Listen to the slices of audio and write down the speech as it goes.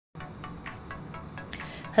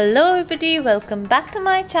Hello everybody, welcome back to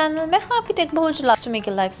my channel. मैं हूँ आपकी टेक बहुत to make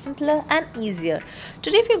your life simpler and easier.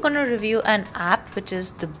 Today we're going to review an app which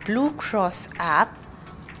is the Blue Cross app.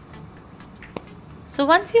 So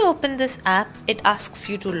once you open this app, it asks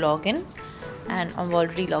you to log in, and I'm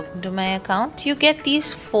already logged into my account. You get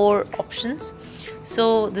these 4 options.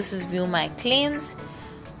 So this is view my claims.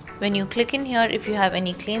 When you click in here, if you have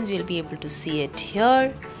any claims, you'll be able to see it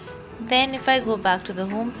here. Then if I go back to the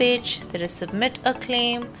home page, there is submit a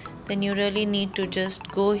claim. Then you really need to just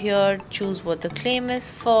go here, choose what the claim is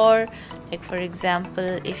for. Like for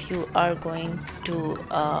example, if you are going to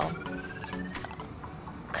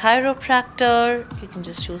chiropractor, you can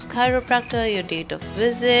just choose chiropractor, your date of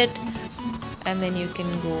visit, and then you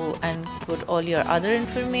can go and put all your other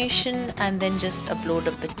information and then just upload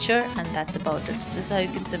a picture, and that's about it. So this is how you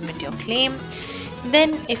can submit your claim.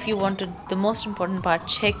 Then if you want to, the most important part,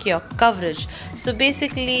 check your coverage. So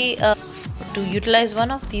basically to utilize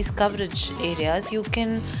one of these coverage areas, you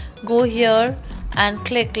can go here and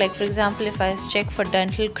click, like for example, if I check for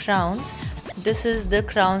dental crowns, this is the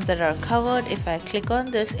crowns that are covered. If I click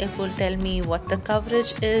on this, it will tell me what the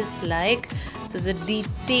coverage is like. This is a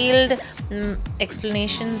detailed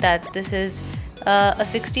explanation that this is a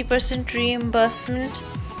 60% reimbursement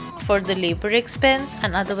for the labor expense,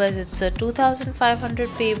 and otherwise it's a 2,500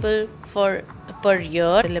 payable for per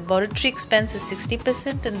year. The laboratory expense is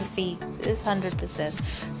 60% and the fee is 100%.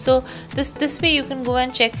 So this way you can go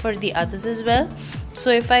and check for the others as well.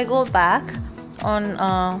 So if I go back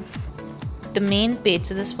on the main page,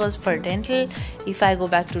 so this was for dental. If I go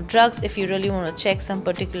back to drugs, if you really want to check some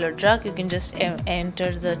particular drug, you can just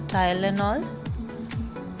enter the Tylenol.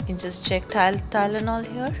 You can just check Tylenol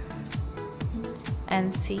here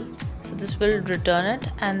and see. So this will return it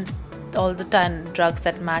and all the drugs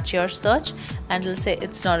that match your search, and it'll say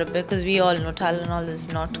it's not because we all know Tylenol is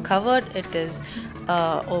not covered. It is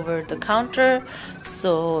over the counter,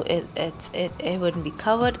 so it wouldn't be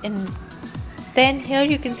covered. And then here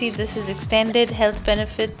you can see this is extended health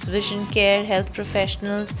benefits, vision care, health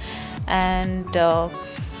professionals, and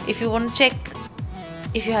if you want to check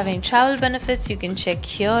if you have any travel benefits, you can check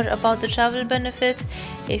here about the travel benefits.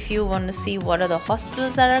 If you want to see what are the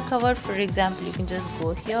hospitals that are covered, for example, you can just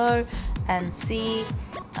go here and see.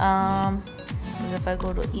 Suppose if I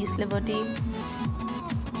go to East Liberty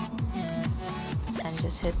and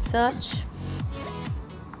just hit search,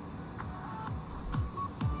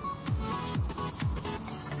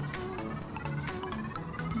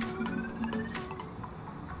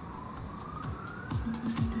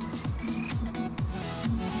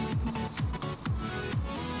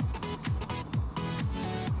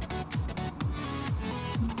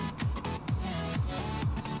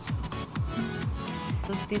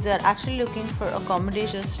 these are actually looking for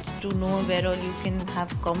accommodations to know where all you can have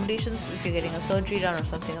accommodations if you're getting a surgery done or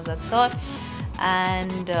something of that sort.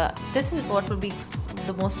 And this is what will be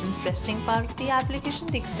the most interesting part of the application,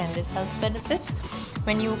 the extended health benefits.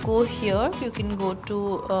 When you go here, you can go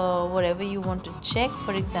to whatever you want to check.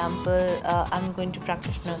 For example, I'm going to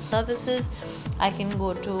practitioner services. I can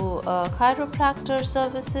go to chiropractor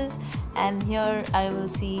services, and here I will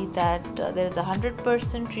see that there is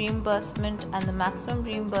 100% reimbursement, and the maximum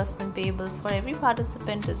reimbursement payable for every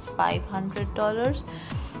participant is $500.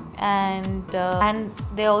 And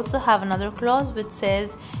they also have another clause which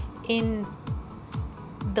says in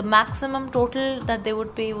the maximum total that they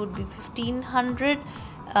would pay would be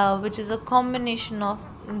 $1,500, which is a combination of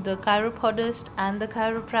the chiropodist and the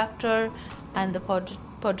chiropractor and the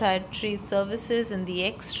podiatry services and the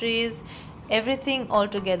x-rays, everything all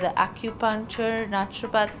together, acupuncture,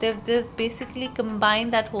 naturopath. They've basically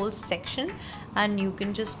combined that whole section, and you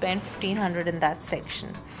can just spend $1,500 in that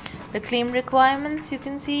section. The claim requirements, you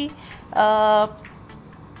can see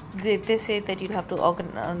they say that you'll have to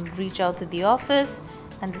reach out to the office,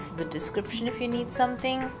 and this is the description if you need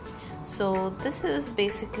something. So this is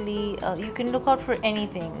basically you can look out for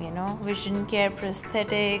anything, you know, vision care,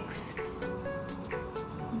 prosthetics,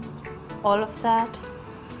 all of that.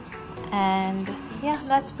 And yeah,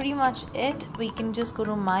 that's pretty much it. We can just go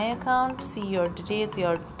to my account, see your details,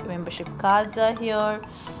 your membership cards are here,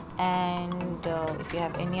 and if you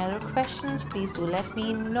have any other questions, please do let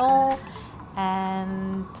me know.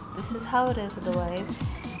 And this is how it is. Otherwise,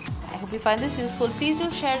 I hope you find this useful. Please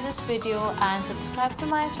do share this video and subscribe to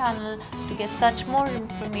my channel to get such more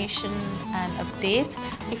information and updates.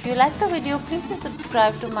 If you like the video, please do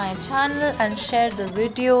subscribe to my channel and share the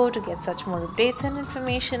video to get such more updates and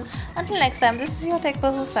information. Until next time, this is your Tech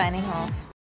Bahu signing off.